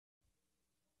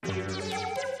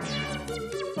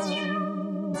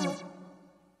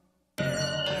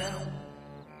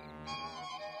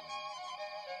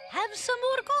Have some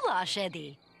more goulash,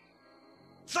 Eddie.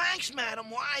 Thanks, Madam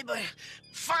Why, but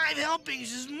 5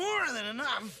 helpings is more than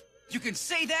enough. You can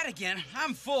say that again.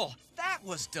 I'm full. That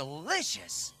was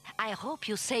delicious. I hope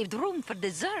you saved room for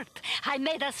dessert. I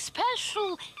made a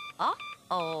special...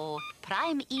 Uh-oh.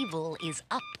 Prime Evil is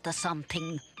up to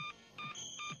something.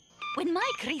 When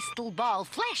my crystal ball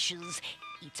flashes,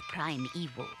 it's Prime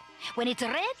Evil. When it's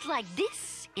red like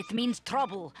this, it means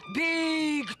trouble.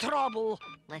 Big trouble.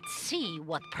 Let's see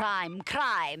what Prime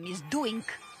Crime is doing.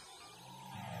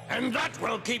 And that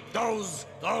will keep those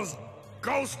Ghost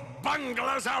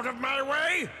Bunglers out of my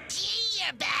way? Gee,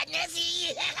 your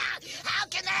badness. How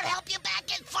can that help you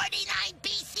back in 49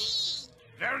 BC?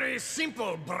 Very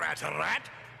simple, Brat-a-Rat.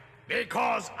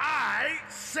 Because I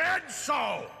said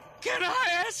so. Can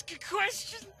I ask a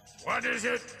question? What is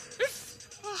it?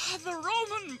 The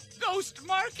Roman ghost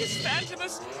Marcus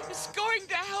Phantomus is going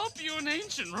to help you in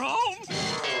ancient Rome.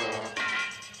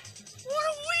 What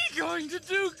are we going to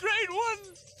do, Great One?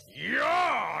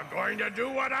 You're going to do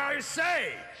what I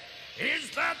say.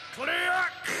 Is that clear?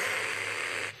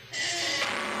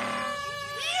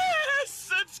 Yes,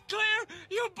 it's clear,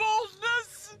 your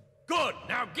boldness. Good.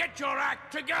 Now get your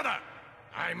act together.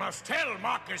 I must tell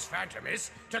Marcus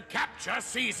Phantomus to capture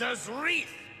Caesar's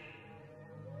wreath.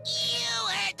 You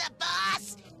heard the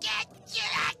boss. Get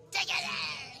your act together.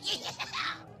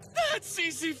 That's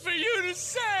easy for you to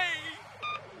say.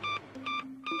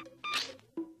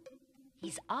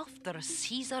 He's after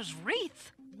Caesar's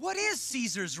wreath. What is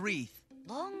Caesar's wreath?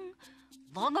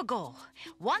 Long ago,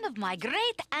 one of my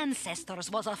great ancestors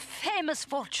was a famous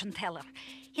fortune teller.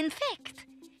 In fact,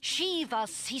 she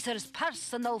was Caesar's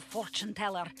personal fortune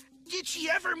teller. Did she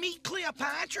ever meet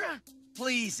Cleopatra?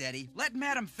 Please, Eddie, let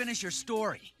Madam finish her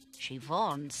story. She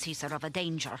warned Caesar of a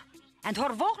danger, and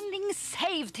her warning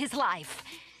saved his life.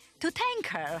 To thank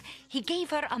her, he gave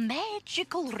her a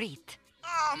magical wreath.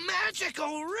 Oh,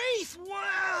 magical wreath!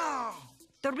 Wow!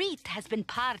 The wreath has been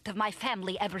part of my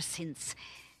family ever since.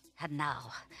 And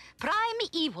now, Prime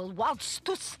Evil wants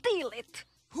to steal it.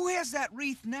 Who has that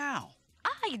wreath now?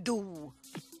 I do.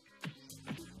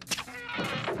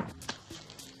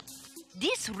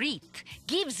 This wreath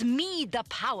gives me the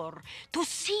power to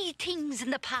see things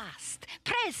in the past,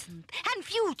 present, and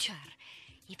future.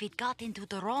 If it got into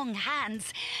the wrong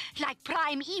hands, like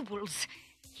Prime Evil's,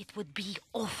 it would be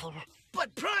awful.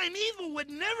 But Prime Evil would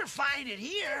never find it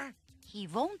here. He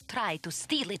won't try to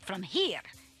steal it from here.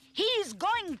 He's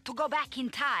going to go back in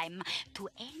time to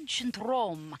ancient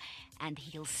Rome, and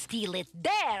he'll steal it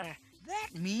there.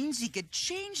 That means he could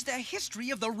change the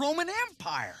history of the Roman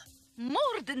Empire.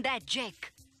 More than that,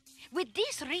 Jake. With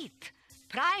this wreath,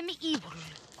 Prime Evil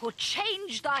could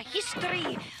change the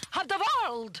history of the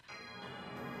world.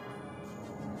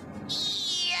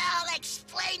 I'll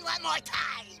explain one more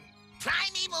time.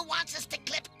 Prime Evil wants us to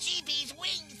clip GB's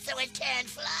wings so it can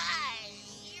fly,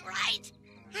 right?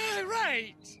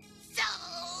 Right. So,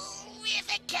 if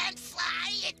it can't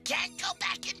fly, it can't go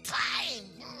back in time,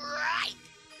 right?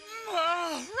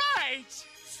 Right.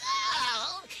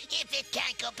 So, if it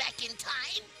can't go back in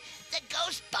time, the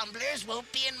Ghostbunglers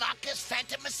won't be in Marcus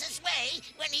Phantomus's way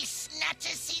when he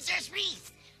snatches Caesar's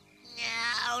wreath.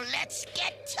 Now, let's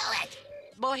get to it.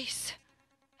 Boys,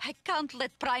 I can't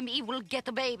let Prime Evil get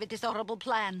away with this horrible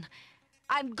plan.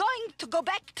 I'm going to go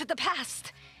back to the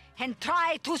past and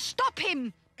try to stop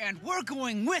him. And we're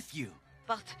going with you.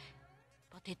 But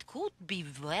it could be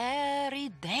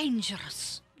very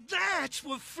dangerous. That's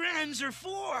what friends are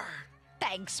for.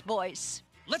 Thanks, boys.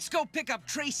 Let's go pick up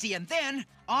Tracy and then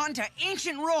on to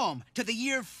ancient Rome to the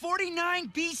year 49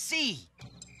 BC.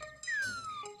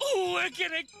 Oh, we're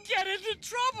gonna get into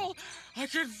trouble. I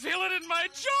can feel it in my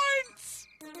joints.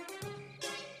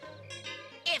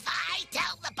 If I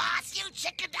tell the boss you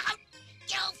chickened out,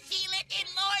 you'll feel it in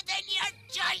more than your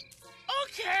joints.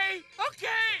 Okay.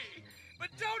 But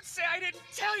don't say I didn't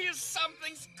tell you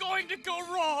something's going to go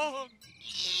wrong.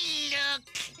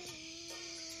 Look,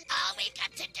 all we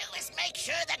got to do is make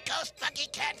sure the Ghost Buggy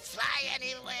can't fly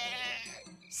anywhere.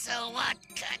 So what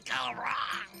could go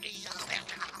wrong?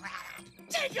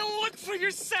 Take a look for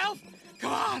yourself.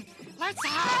 Come on, let's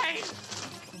hide.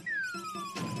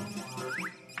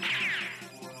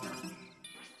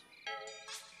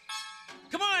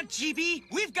 Come on, GB,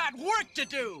 we've got work to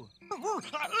do.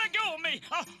 Let go of me.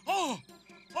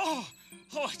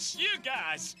 It's you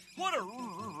guys. What a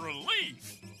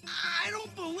relief. I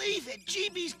don't believe it.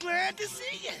 GB's glad to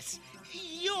see us.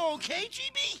 You okay,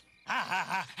 GB?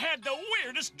 Had the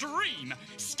weirdest dream.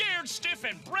 Scared stiff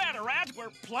and Bratterat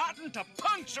were plotting to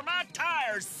puncture my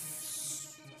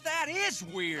tires. That is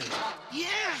weird.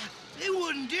 Yeah, they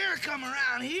wouldn't dare come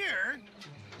around here.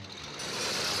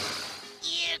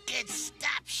 You could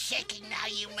stop shaking now,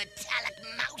 you metallic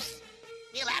mouse.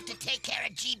 We'll have to take care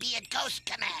of GB at Ghost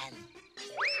Command.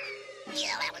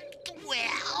 Yeah,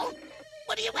 well,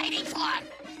 what are you waiting for?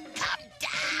 Come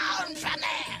down from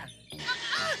there.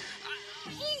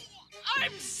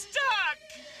 I'm stuck.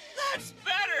 That's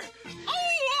better.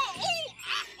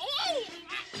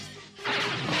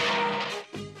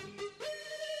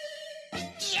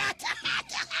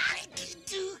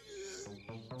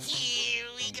 Here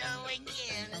we go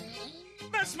again.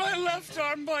 That's my left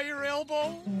arm by your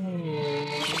elbow.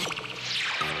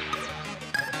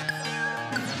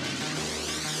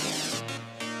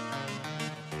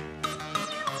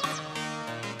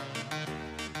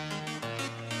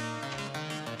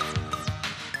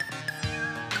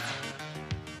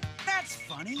 That's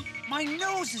funny. My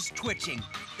nose is twitching.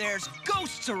 There's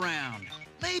ghosts around.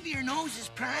 Maybe your nose is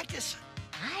practice.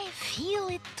 I feel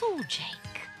it too, Jake.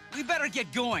 We better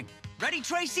get going. Ready,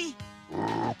 Tracy?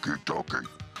 Okie-dokie.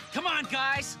 Come on,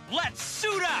 guys. Let's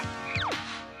suit up.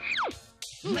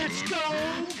 Let's go,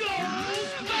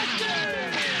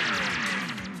 Ghostbusters!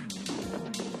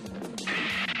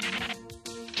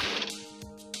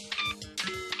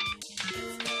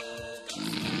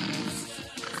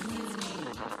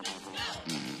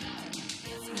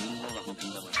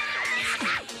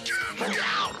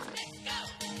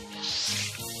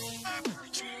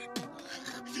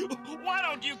 Why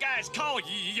don't you guys call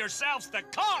yourselves the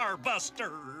Car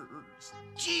Busters?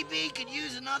 GB could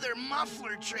use another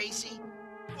muffler, Tracy.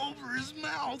 Over his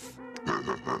mouth. Ha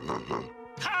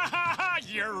ha ha!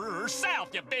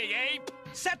 Yourself, you big ape!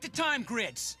 Set the time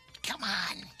grids. Come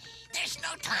on. There's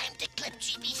no time to clip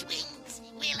GB's wings.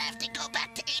 We'll have to go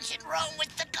back to ancient Rome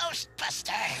with the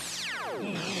Ghostbuster.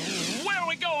 Where are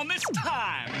we going this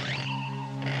time?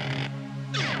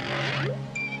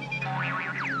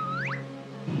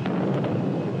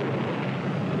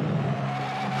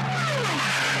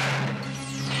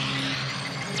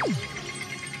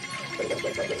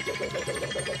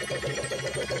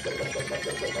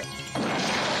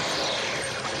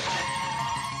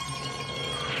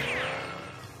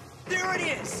 There it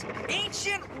is!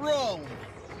 Ancient Rome!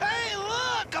 Hey,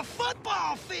 look! A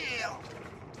football field!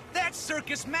 That's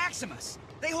Circus Maximus.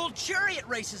 They hold chariot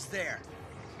races there.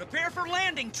 Prepare for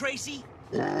landing, Tracy.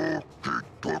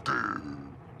 Okie-dokie.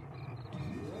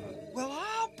 Well,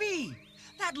 I'll be.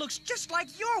 That looks just like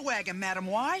your wagon, Madam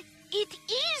Y. It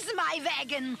is my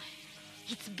wagon.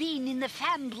 It's been in the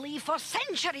family for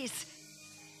centuries.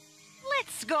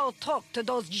 Let's go talk to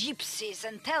those gypsies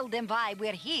and tell them why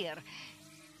we're here.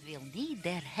 We'll need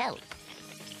their help.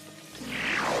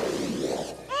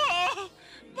 Oh,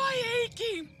 my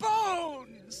aching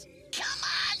bones! Come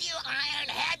on, you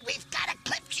ironhead. We've got to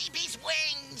clip GB's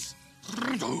wings.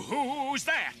 Who's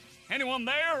that? Anyone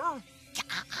there?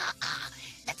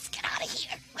 Let's get out of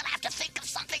here. We'll have to think of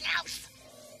something else.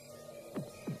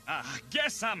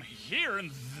 Guess I'm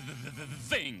hearing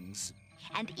things.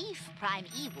 And if Prime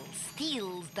Evil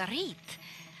steals the wreath,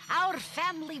 our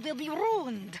family will be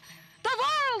ruined. The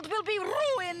world will be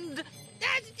ruined.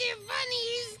 That's the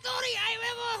funniest story I've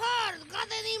ever heard. Got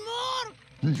any more?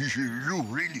 You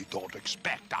really don't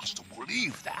expect us to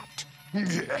believe that.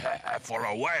 For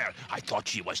a while, I thought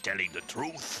she was telling the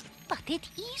truth. But it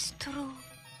is true.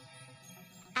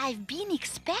 I've been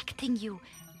expecting you.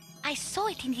 I saw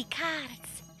it in the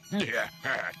cards.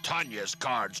 Tanya's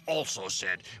cards also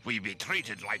said we'd be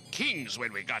treated like kings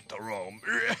when we got to Rome.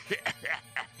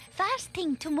 First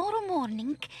thing tomorrow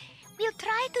morning, we'll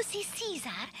try to see Caesar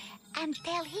and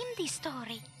tell him the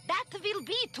story. That will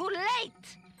be too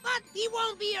late. But he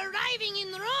won't be arriving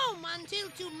in Rome until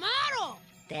tomorrow.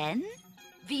 Then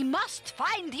we must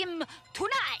find him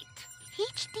tonight.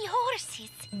 Hitch the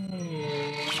horses.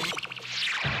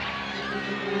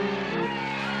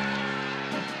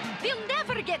 We'll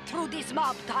never get through this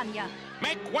mob, Tanya.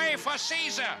 Make way for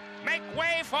Caesar! Make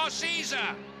way for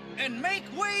Caesar! And make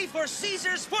way for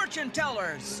Caesar's fortune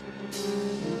tellers.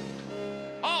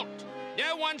 Halt!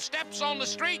 No one steps on the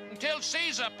street until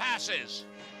Caesar passes.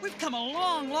 We've come a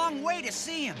long, long way to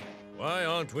see him. Why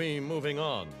aren't we moving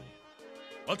on?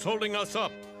 What's holding us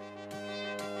up?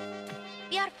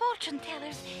 We are fortune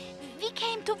tellers. We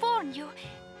came to warn you.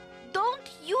 Don't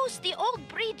use the old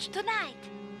bridge tonight.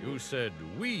 You said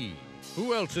we.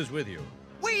 Who else is with you?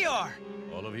 We are.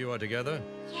 All of you are together?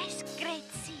 Yes, great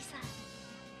Caesar.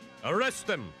 Arrest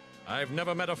them! I've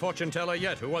never met a fortune teller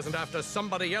yet who wasn't after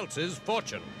somebody else's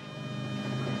fortune.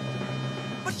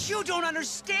 But you don't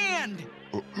understand!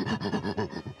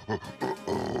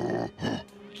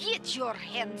 Get your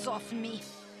hands off me.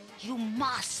 You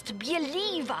must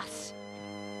believe us.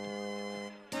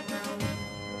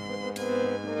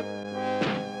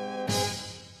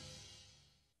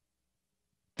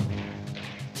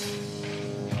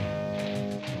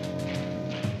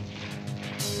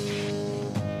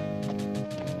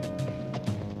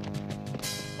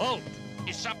 Halt!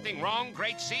 Is something wrong,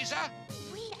 Great Caesar?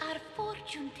 We are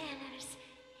fortune tellers.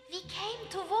 We came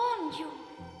to warn you.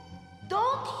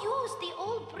 Don't use the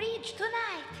old bridge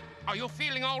tonight. Are you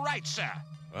feeling all right, sir?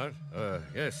 What?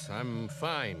 Yes, I'm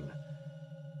fine.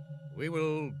 We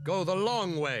will go the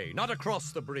long way, not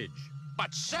across the bridge.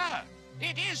 But, sir,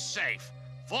 it is safe.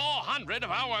 400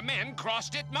 of our men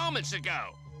crossed it moments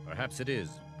ago. Perhaps it is,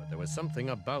 but there was something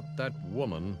about that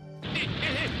woman.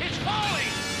 It's falling!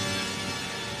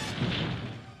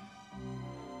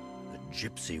 The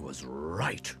gypsy was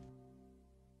right.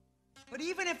 But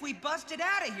even if we busted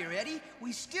out of here, Eddie,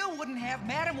 we still wouldn't have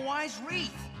Madam Y's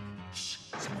wreath. Shh,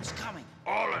 someone's coming.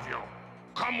 All of you,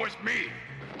 come with me.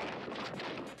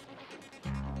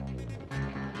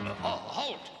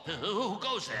 Halt! Who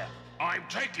goes there? I'm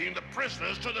taking the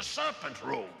prisoners to the serpent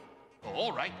room. Oh,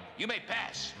 all right, you may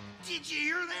pass. Did you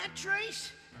hear that,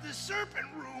 Trace? The serpent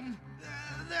room.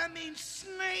 That means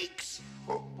snakes.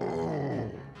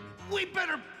 We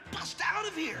better bust out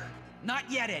of here. Not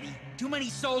yet, Eddie. Too many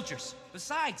soldiers.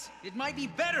 Besides, it might be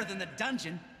better than the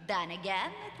dungeon. Then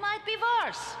again, it might be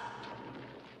worse.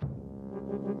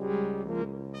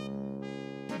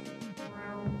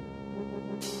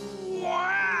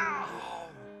 Wow!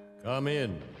 Come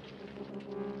in.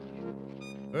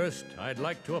 First, I'd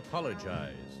like to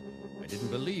apologize. I didn't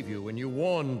believe you when you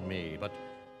warned me, but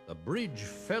the bridge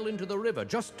fell into the river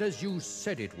just as you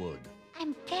said it would.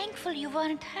 I'm thankful you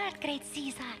weren't hurt, Great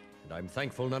Caesar. And I'm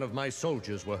thankful none of my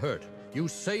soldiers were hurt. You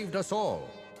saved us all.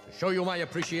 To show you my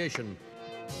appreciation,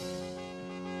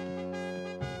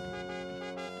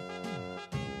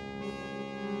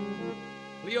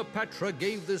 Cleopatra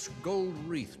gave this gold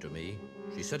wreath to me.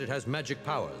 She said it has magic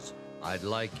powers. I'd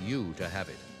like you to have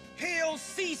it. Hail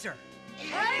Caesar!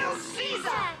 Hail Caesar!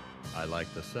 I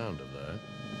like the sound of that.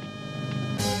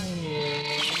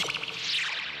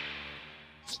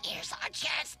 Here's our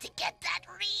chance to get that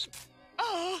wreath.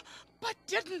 Oh, but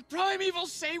didn't Primeval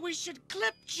say we should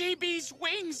clip GB's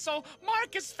wings so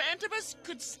Marcus Phantomus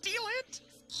could steal it?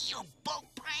 You boat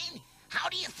brain. How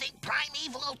do you think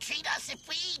Primeval will treat us if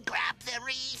we grab the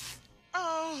wreath?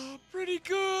 Oh, pretty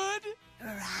good.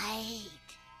 Right.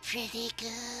 Pretty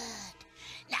good.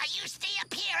 Now you stay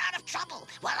up here out of trouble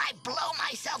while I blow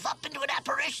myself up into an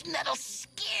apparition that'll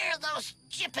scare those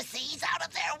gypsies out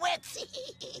of their wits.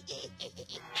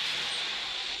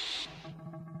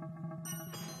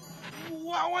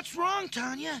 Wow, what's wrong,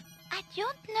 Tanya? I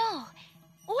don't know.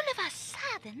 All of a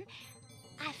sudden,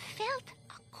 I felt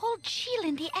a cold chill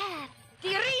in the air. The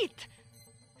wreath!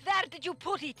 Where did you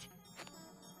put it?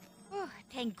 Oh,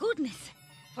 thank goodness.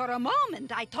 For a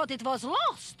moment, I thought it was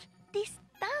lost. This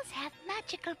does have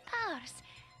magical powers.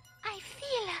 I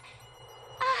feel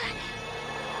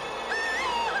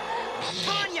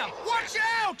Tanya, watch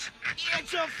out!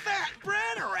 It's a fat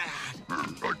bread rat.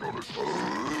 Let go of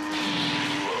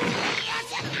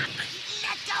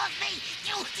me,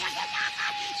 you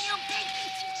big...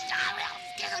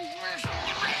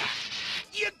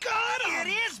 You got him!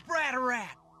 It is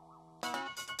Bratterat!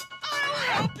 I'll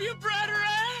help you,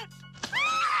 Bratterat!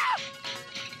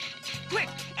 Quick,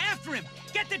 after him!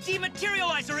 Get the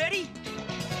dematerializer, Eddie!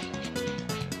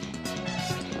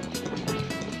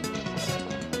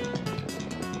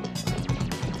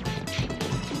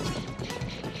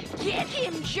 Get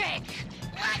him, Jack!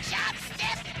 Watch out,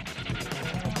 Stiff!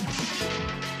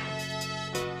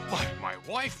 But my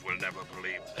wife will never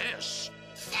believe this.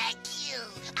 Thank you.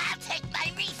 I'll take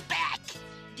my wreath back.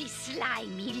 The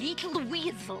slimy little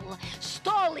weasel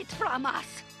stole it from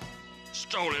us.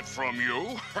 Stole it from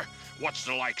you? What's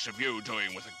the likes of you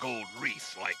doing with a gold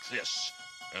wreath like this?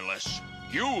 Unless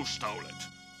you stole it.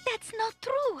 That's not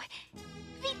true.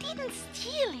 We didn't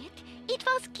steal it. It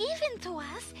was given to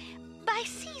us by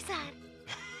Caesar.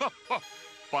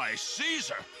 By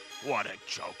Caesar? What a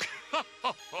joke.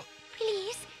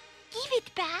 Please, give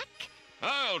it back.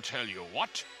 I'll tell you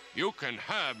what. You can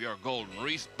have your golden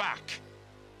wreath back.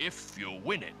 If you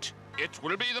win it, it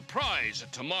will be the prize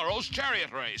at tomorrow's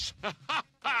chariot race.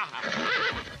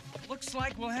 Looks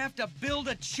like we'll have to build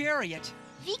a chariot.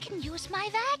 We can use my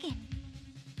wagon.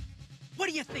 What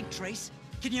do you think, Trace?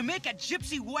 Can you make a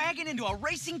gypsy wagon into a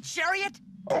racing chariot?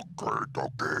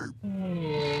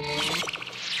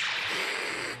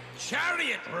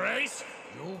 Chariot race?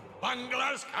 You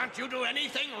bunglers, can't you do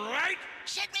anything right?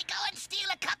 Should we go and steal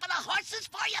a couple of horses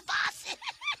for you, boss?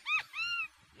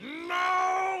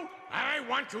 No! I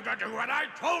want you to do what I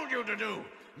told you to do.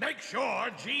 Make sure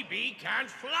GB can't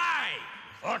fly.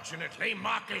 Fortunately,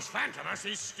 Marcus Phantomus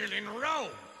is still in Rome,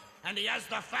 and he has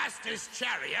the fastest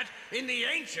chariot in the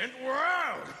ancient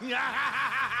world.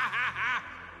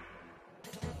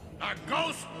 The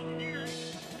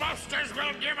Ghostbusters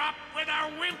will give up with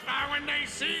a whimper when they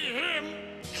see him.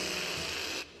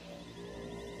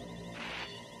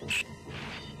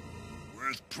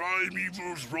 With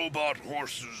Primeval's robot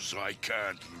horses, I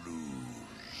can't lose.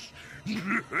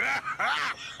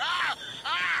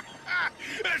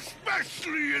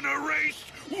 Especially in a race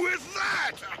with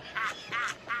that!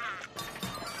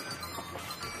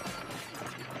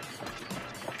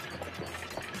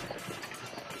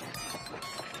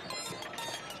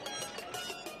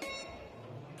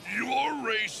 You're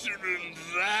racing in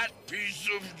that piece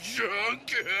of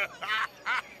junk?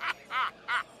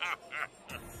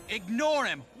 Ignore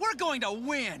him. We're going to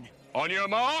win. On your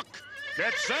mark,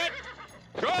 get set,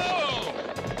 go!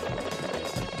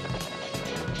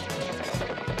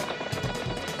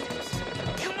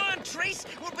 Come on, Trace.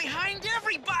 We're behind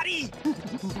everybody.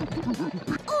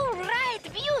 All right,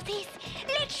 beauties.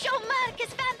 Let's show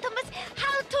Marcus Phantomus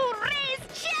how to raise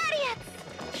chariots.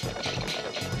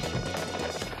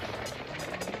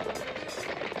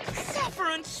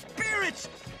 Suffering spirits.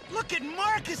 Look at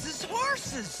Marcus's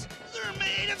horses. They're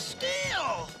made of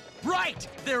steel. Right.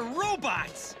 They're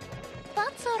robots.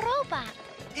 What's a robot?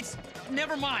 It's...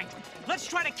 never mind. Let's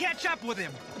try to catch up with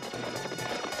him.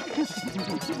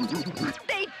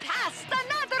 They passed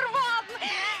another one!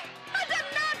 And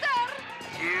another!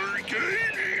 They're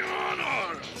gaining on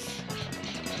us!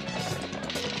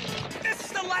 This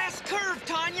is the last curve,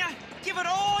 Tanya. Give it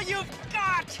all you've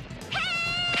got.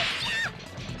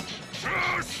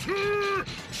 Faster!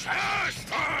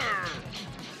 Faster!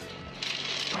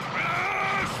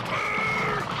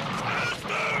 Faster!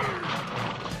 Faster!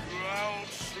 I'll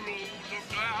slow them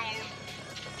down.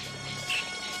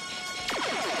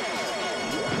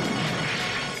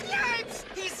 Yipes!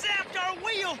 He zapped our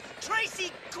wheel!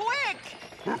 Tracy, quick!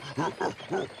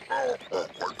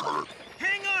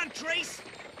 Hang on, Trace.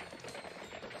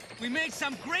 We made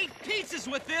some great pizzas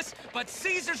with this, but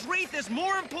Caesar's wreath is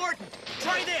more important.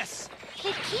 Try this.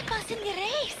 He'll keep us in the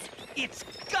race. It's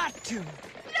got to.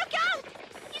 Look out!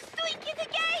 He's doing it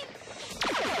again!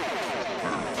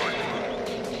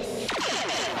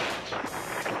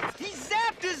 He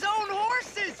zapped his own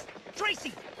horses!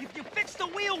 Tracy, if you fix the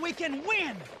wheel, we can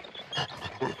win!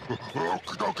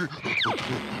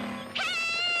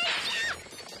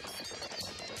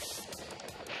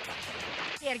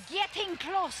 They're getting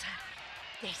closer.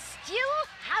 They still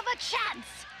have a chance.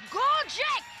 Go,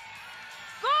 Jack!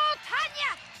 Go,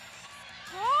 Tanya!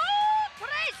 Go,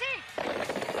 Tracy!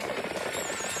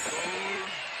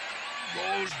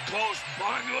 Those Ghost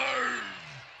Bunglers!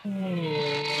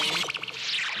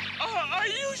 Are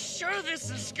you sure this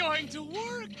is going to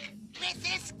work? With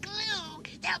this glue,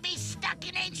 they'll be stuck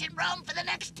in ancient Rome for the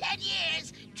next 10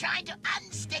 years, trying to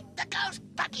unstick the Ghost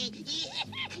Buggy.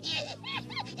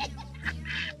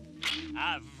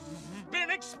 I've been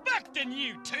expecting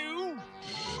you two.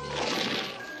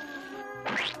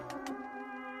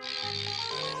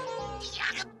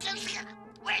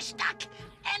 We're stuck,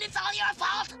 and it's all your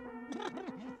fault.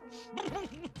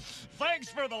 Thanks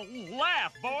for the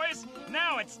laugh, boys.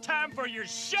 Now it's time for your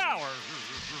shower.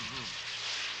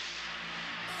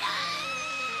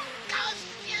 Ghost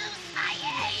juice, I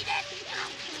hate it.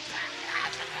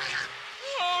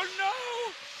 Oh, no!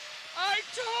 I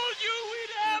told you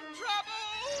we'd have trouble!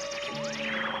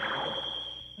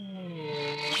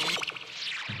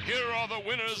 Here are the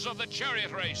winners of the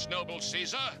chariot race, noble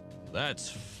Caesar. That's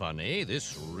funny.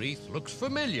 This wreath looks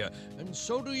familiar, and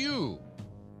so do you.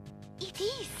 It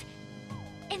is.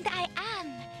 And I am.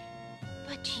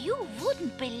 But you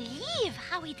wouldn't believe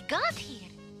how it got here.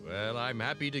 Well, I'm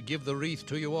happy to give the wreath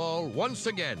to you all once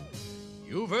again.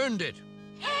 You've earned it.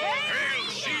 Hail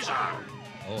Caesar!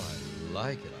 Oh, I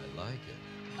like it. I like it.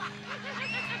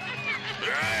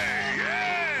 Yay!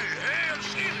 Yay! Hail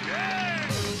Caesar! Yay!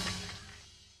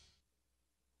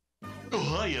 Oh,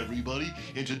 hi, everybody.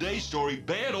 In today's story,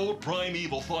 bad old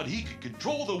Primeval thought he could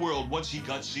control the world once he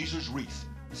got Caesar's wreath.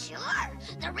 Sure,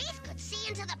 the wreath could see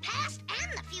into the past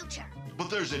and the future. But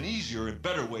there's an easier and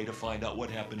better way to find out what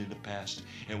happened in the past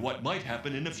and what might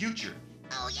happen in the future.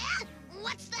 Oh, yeah?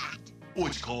 What's that? Oh,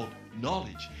 it's called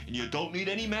knowledge, and you don't need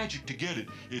any magic to get it.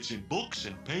 It's in books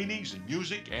and paintings and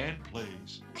music and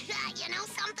plays. You know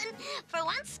something? For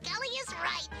once, Skelly is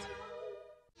right.